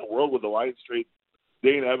like, why in the world would the Lions trade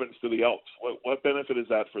Dane Evans to the Elks? What benefit is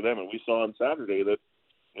that for them? And we saw on Saturday that,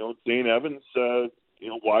 you know, Dane Evans, you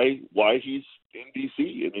know, why he's in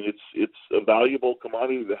D.C. I mean, it's a valuable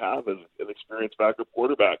commodity to have as an experienced backup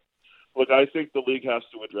quarterback. Look, I think the league has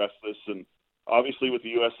to address this, and obviously with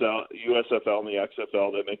the USFL and the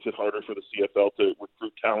XFL, that makes it harder for the CFL to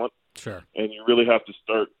recruit talent. Sure. And you really have to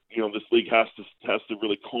start, you know, this league has to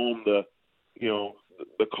really comb the, you know,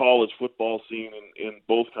 the college football scene in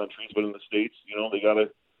both countries, but in the States, you know, they got to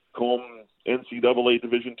comb NCAA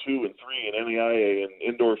Division II and III and NAIA and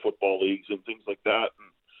indoor football leagues and things like that. And,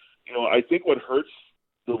 you know, I think what hurts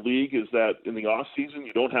the league is that in the off season,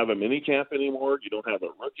 you don't have a mini camp anymore. You don't have a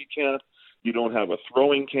rookie camp. You don't have a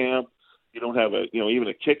throwing camp. You don't have a, you know, even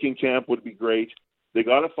a kicking camp would be great. They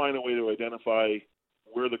got to find a way to identify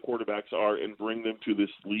where the quarterbacks are and bring them to this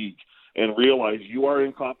league and realize you are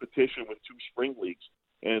in competition with two spring leagues,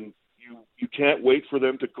 and you can't wait for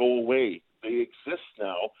them to go away. They exist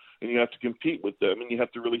now, and you have to compete with them, and you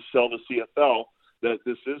have to really sell the CFL that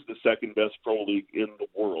this is the second best pro league in the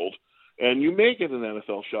world. And you may get an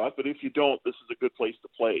NFL shot, but if you don't, this is a good place to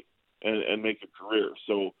play and make a career.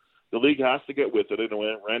 So the league has to get with it. I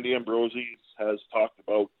know Randy Ambrosi has talked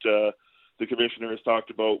about, the commissioner has talked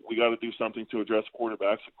about, we got to do something to address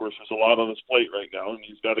quarterbacks. Of course, there's a lot on his plate right now, and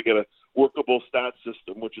he's got to get a workable stat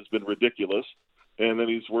system, which has been ridiculous. And then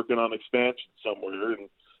he's working on expansion somewhere.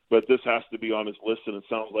 But this has to be on his list, and it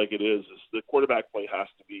sounds like it is. The quarterback play has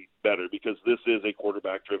to be better because this is a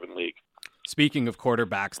quarterback-driven league. Speaking of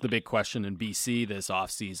quarterbacks, the big question in BC this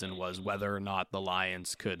offseason was whether or not the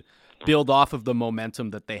Lions could build off of the momentum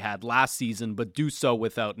that they had last season, but do so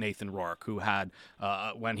without Nathan Rourke, who had,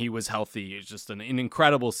 when he was healthy, just an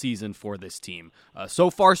incredible season for this team. So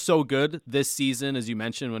far, so good this season. As you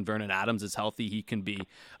mentioned, when Vernon Adams is healthy, he can be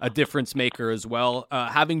a difference maker as well.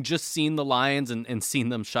 Having just seen the Lions and seen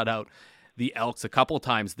them shut out the Elks a couple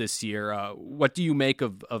times this year, what do you make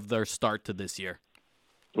of their start to this year?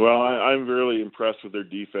 Well, I'm really impressed with their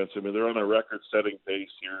defense. I mean, they're on a record-setting pace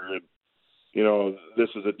here, and you know, this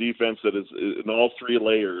is a defense that is in all three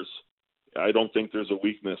layers. I don't think there's a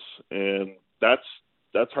weakness, and that's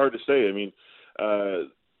hard to say. I mean,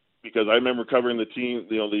 because I remember covering the team,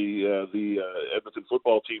 you know, the Edmonton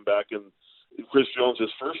football team back in Chris Jones'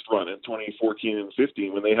 first run in 2014 and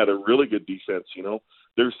 15 when they had a really good defense. You know,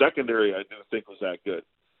 their secondary I didn't think was that good,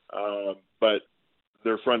 but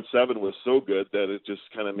their front seven was so good that it just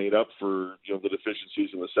kind of made up for, you know, the deficiencies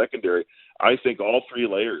in the secondary. I think all three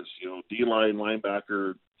layers, you know, D-line,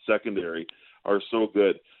 linebacker, secondary, are so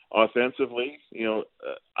good. Offensively, you know,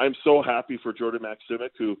 I'm so happy for Jordan Maksimic,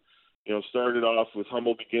 who, you know, started off with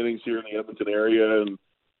humble beginnings here in the Edmonton area and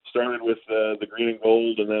started with the green and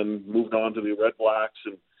gold and then moved on to the Red Blacks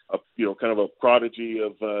and, you know, kind of a prodigy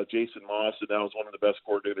of Jason Moss, and now is one of the best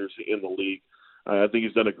coordinators in the league. I think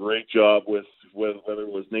he's done a great job with whether it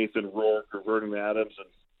was Nathan Rourke or Vernon Adams, and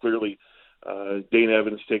clearly Dane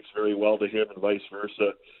Evans takes very well to him and vice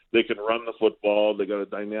versa. They can run the football. They got a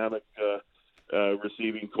dynamic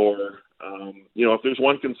receiving core. You know, if there's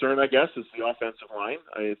one concern, I guess, it's the offensive line.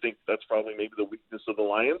 I think that's probably maybe the weakness of the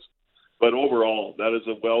Lions. But overall, that is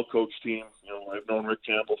a well-coached team. You know, I've known Rick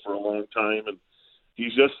Campbell for a long time, and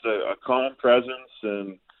he's just a calm presence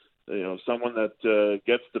and, you know, someone that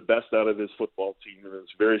gets the best out of his football team, and is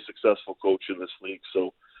a very successful coach in this league.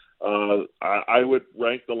 So I would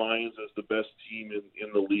rank the Lions as the best team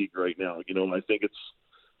in the league right now. You know, and I think it's,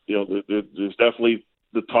 you know, there's definitely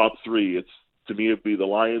the top three. It's, to me, it'd be the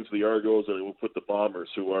Lions, the Argos, and we'll put the Bombers,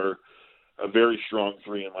 who are a very strong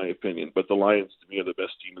three in my opinion. But the Lions, to me, are the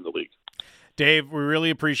best team in the league. Dave, we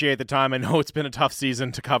really appreciate the time. I know it's been a tough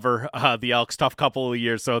season to cover the Elks, tough couple of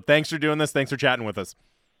years. So thanks for doing this. Thanks for chatting with us.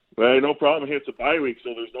 Well, no problem. It's a bye week,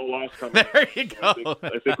 so there's no loss coming. There you go.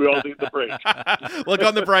 I think we all need the break. Look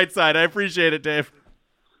on the bright side. I appreciate it, Dave.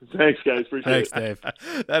 Thanks, guys. Appreciate Thanks,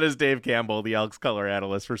 Dave. That is Dave Campbell, the Elks color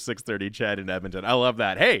analyst for 630 Chad in Edmonton. I love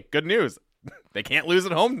that. Hey, good news. They can't lose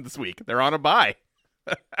at home this week. They're on a bye.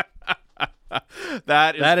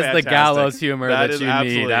 That is the gallows humor that you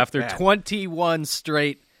need after bad. 21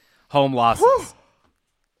 straight home losses. Whew.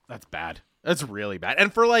 That's bad. That's really bad.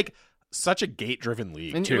 And for like such a gate-driven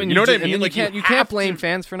league, And too. when You know what I and mean? then Like you can't blame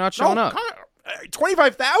fans for not showing up.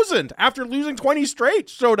 25,000 after losing 20 straight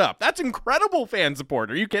showed up. That's incredible fan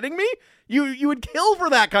support. Are you kidding me? You would kill for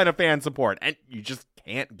that kind of fan support, and you just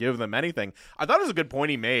can't give them anything. I thought it was a good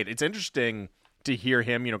point he made. It's interesting to hear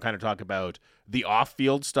him, kind of talk about the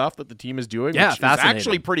off-field stuff that the team is doing, Yeah, which is fascinating.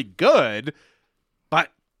 actually pretty good, but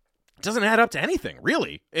it doesn't add up to anything,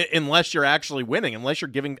 really, unless you're actually winning, unless you're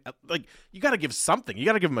giving, like, you got to give something. You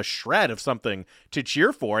got to give them a shred of something to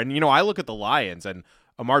cheer for. And, I look at the Lions, and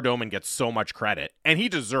Amar Doman gets so much credit, and he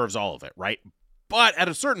deserves all of it, right? But at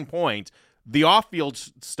a certain point, the off-field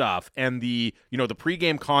stuff and the, the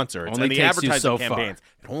pregame concerts Only and the takes you advertising so campaigns,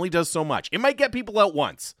 it only does so much. It might get people out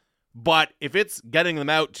once, but if it's getting them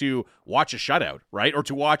out to watch a shutout, right, or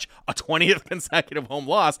to watch a 20th consecutive home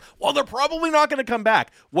loss, well, they're probably not going to come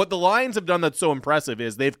back. What the Lions have done that's so impressive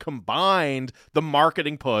is they've combined the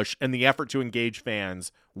marketing push and the effort to engage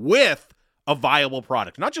fans with a viable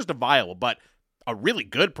product. Not just a viable, but a really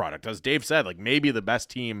good product. As Dave said, like maybe the best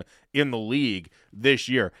team in the league this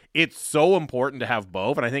year. It's so important to have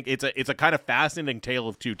both, and I think it's a kind of fascinating tale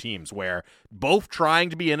of two teams where both trying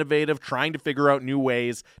to be innovative, trying to figure out new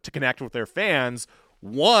ways to connect with their fans.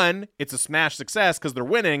 One, it's a smash success because they're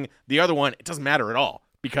winning. The other one, it doesn't matter at all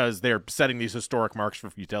because they're setting these historic marks for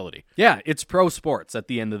futility. Yeah, it's pro sports at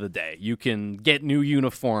the end of the day. You can get new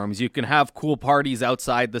uniforms. You can have cool parties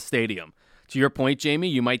outside the stadium. To your point, Jamie,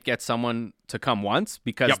 you might get someone to come once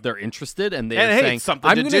because they're interested and they're saying, I'm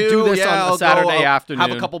going to do this on a Saturday afternoon.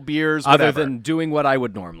 Have a couple beers, other whatever. than doing what I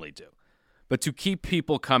would normally do. But to keep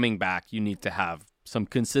people coming back, you need to have some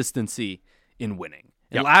consistency in winning.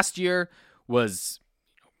 And last year was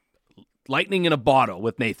lightning in a bottle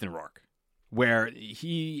with Nathan Rourke, where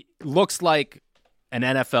he looks like an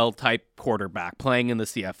NFL-type quarterback playing in the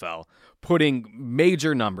CFL, putting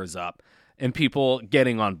major numbers up, and people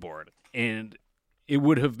getting on board. And it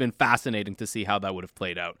would have been fascinating to see how that would have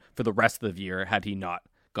played out for the rest of the year had he not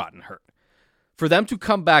gotten hurt. For them to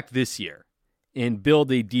come back this year and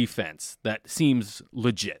build a defense that seems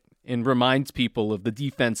legit and reminds people of the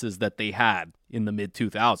defenses that they had in the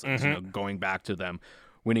mid-2000s, going back to them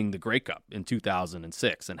winning the Grey Cup in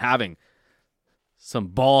 2006 and having some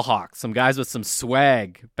ball hawks, some guys with some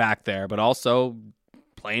swag back there, but also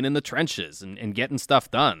playing in the trenches and getting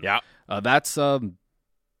stuff done. Yeah.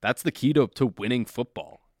 That's the key to winning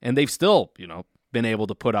football. And they've still, been able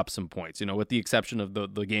to put up some points, with the exception of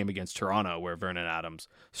the game against Toronto where Vernon Adams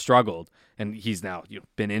struggled and he's now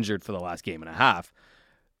been injured for the last game and a half.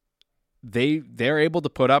 They're able to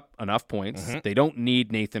put up enough points. They don't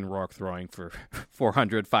need Nathan Rourke throwing for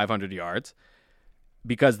 400, 500 yards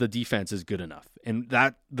because the defense is good enough. And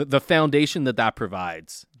that the foundation that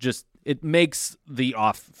provides it makes the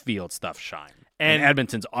off-field stuff shine. And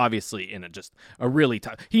Edmonton's obviously in a really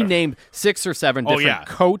tough. He named 6 or 7 different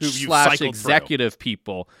coach/executive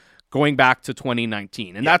people going back to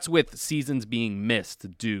 2019. And that's with seasons being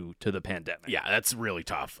missed due to the pandemic. Yeah, that's really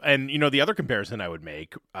tough. And, the other comparison I would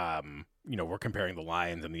make, we're comparing the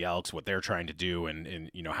Lions and the Elks, what they're trying to do and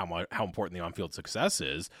how important the on-field success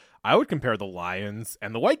is. I would compare the Lions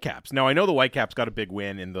and the Whitecaps. Now, I know the Whitecaps got a big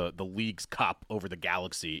win in the League's Cup over the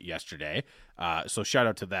Galaxy yesterday. So shout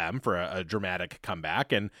out to them for a dramatic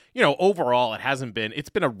comeback. And, overall, it's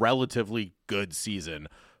been a relatively good season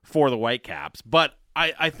for the Whitecaps. But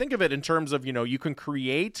I think of it in terms of, you can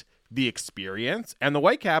create the experience. And the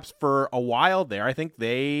Whitecaps, for a while there, I think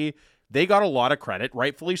they got a lot of credit,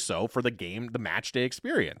 rightfully so, for the match day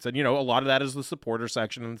experience. And, a lot of that is the supporter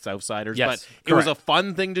section and the Southsiders. Yes, but it was a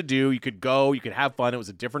fun thing to do. You could go, you could have fun. It was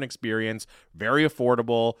a different experience, very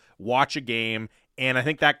affordable, watch a game. And I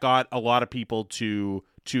think that got a lot of people to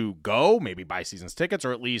go, maybe buy season's tickets,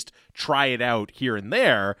 or at least try it out here and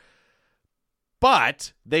there.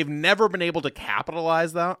 But they've never been able to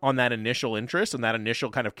capitalize on that initial interest and that initial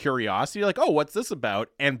kind of curiosity, like, oh, what's this about,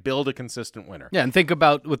 and build a consistent winner. Yeah, and think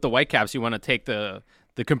about with the Whitecaps, you want to take the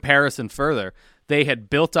comparison further. They had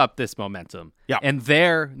built up this momentum, and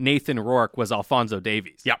their Nathan Rourke was Alphonso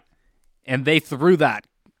Davies. Yep. And they threw that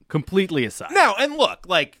completely aside. Now, and look,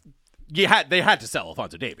 like, They had to sell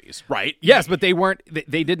Alphonso Davies, right? Yes, but they weren't.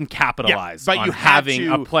 They didn't capitalize on you having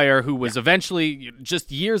a player who was eventually,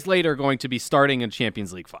 just years later, going to be starting in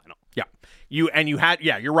Champions League final. Yeah.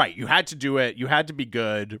 You're right. You had to do it. You had to be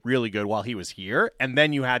good, really good while he was here. And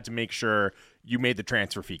then you had to make sure you made the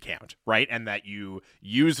transfer fee count, right? And that you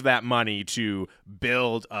used that money to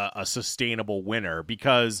build a sustainable winner.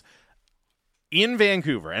 Because in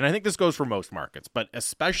Vancouver, and I think this goes for most markets, but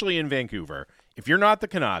especially in Vancouver, if you're not the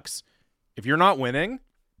Canucks, if you're not winning,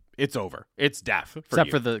 it's over. It's death.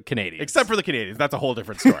 Except for the Canadians. Except for the Canadians. That's a whole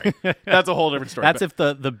different story. That's if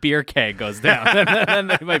the beer keg goes down. Then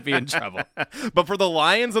they might be in trouble. But for the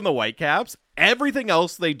Lions and the Whitecaps, everything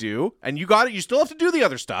else they do, and you still have to do the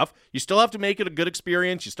other stuff. You still have to make it a good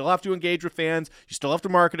experience. You still have to engage with fans. You still have to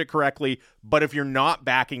market it correctly. But if you're not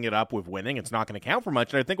backing it up with winning, it's not going to count for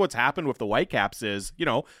much. And I think what's happened with the Whitecaps is,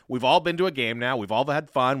 we've all been to a game now. We've all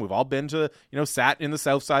had fun. We've all been to, sat in the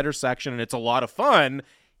Southsiders section, and it's a lot of fun.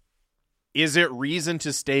 Is it reason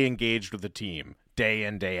to stay engaged with the team day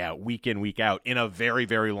in, day out, week in, week out in a very,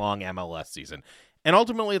 very long MLS season? And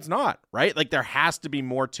ultimately it's not, right? Like there has to be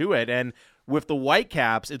more to it. And with the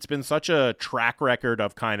Whitecaps, it's been such a track record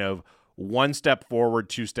of kind of one step forward,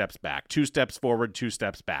 two steps back, two steps forward, two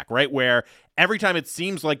steps back, right? Where every time it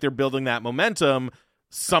seems like they're building that momentum,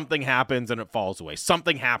 something happens and it falls away.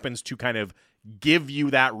 Something happens to kind of give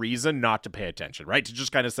you that reason not to pay attention, right? To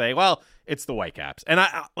just kind of say, well, it's the Whitecaps. And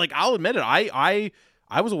I'll admit it. I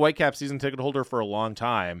was a Whitecaps season ticket holder for a long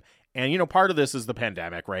time. And, part of this is the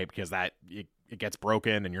pandemic, right? Because it gets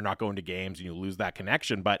broken and you're not going to games and you lose that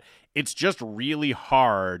connection. But it's just really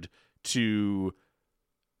hard to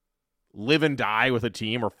live and die with a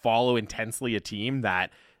team or follow intensely a team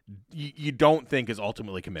that you don't think is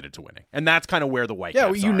ultimately committed to winning. And that's kind of where the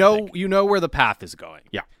Whitecaps are. You know where the path is going.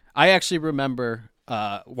 Yeah. I actually remember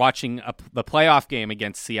watching the playoff game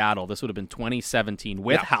against Seattle. This would have been 2017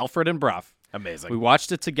 with Halford and Brough. Amazing. We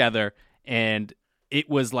watched it together, and it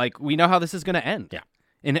was like, we know how this is going to end. Yeah.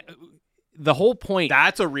 And the whole point...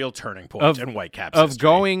 That's a real turning point in Whitecaps of history.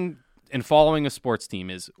 Going and following a sports team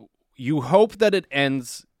is you hope that it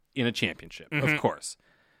ends in a championship, of course.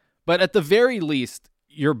 But at the very least,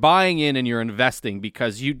 you're buying in and you're investing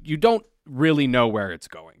because you don't really know where it's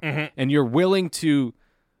going. And you're willing to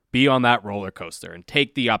be on that roller coaster and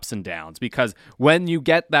take the ups and downs, because when you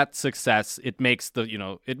get that success, it makes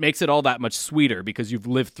it all that much sweeter because you've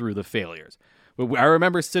lived through the failures. But I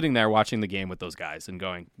remember sitting there watching the game with those guys and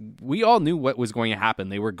going, we all knew what was going to happen.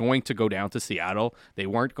 They were going to go down to Seattle. They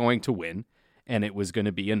weren't going to win, and it was going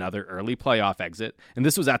to be another early playoff exit. And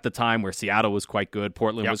this was at the time where Seattle was quite good.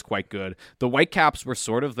 Portland was quite good. The Whitecaps were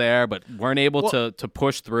sort of there, but weren't able to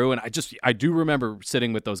push through. And I do remember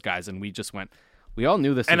sitting with those guys, and we just went, we all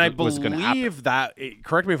knew this was going to happen. And I believe that,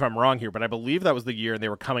 correct me if I'm wrong here, but I believe that was the year they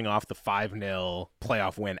were coming off the 5-0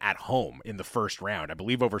 playoff win at home in the first round, I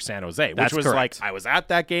believe over San Jose, which was correct. Like, I was at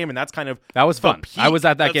that game, and that's kind of... That was fun. I was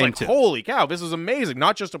at that game, like, too. Holy cow, this is amazing.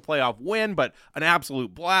 Not just a playoff win, but an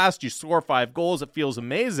absolute blast. You score 5 goals. It feels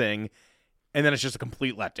amazing. And then it's just a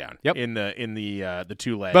complete letdown in the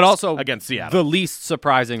two legs, but also against Seattle. The least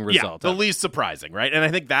surprising result. The least surprising, right? And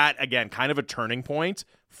I think that, again, kind of a turning point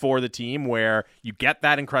for the team where you get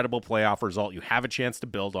that incredible playoff result, you have a chance to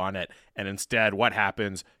build on it, and instead what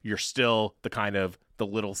happens, you're still the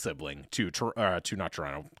little sibling to not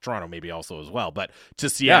Toronto maybe also as well, but to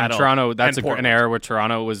Seattle. Yeah, Toronto, that's an era where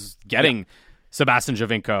Toronto was getting Sebastian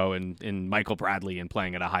Giovinco and Michael Bradley and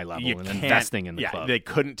playing at a high level and investing in the club. They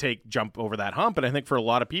couldn't jump over that hump, and I think for a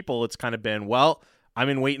lot of people it's kind of been, well, I'm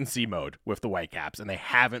in wait-and-see mode with the Whitecaps, and they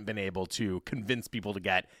haven't been able to convince people to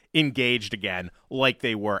get engaged again like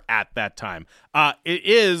they were at that time. It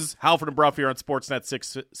is Halford and Brough here on Sportsnet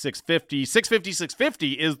 650.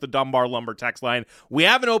 650 is the Dunbar Lumber text line. We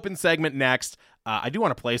have an open segment next. I do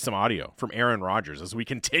want to play some audio from Aaron Rodgers as we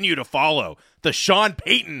continue to follow the Sean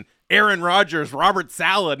Payton, Aaron Rodgers, Robert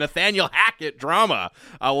Saleh, Nathaniel Hackett drama.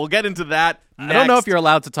 We'll get into that next. I don't know if you're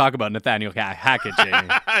allowed to talk about Nathaniel Hackett, Jamie.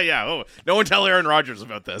 No one tell Aaron Rodgers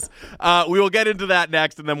about this. We will get into that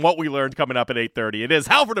next, and then what we learned coming up at 8:30. It is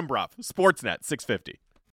Halford and Brough, Sportsnet 650.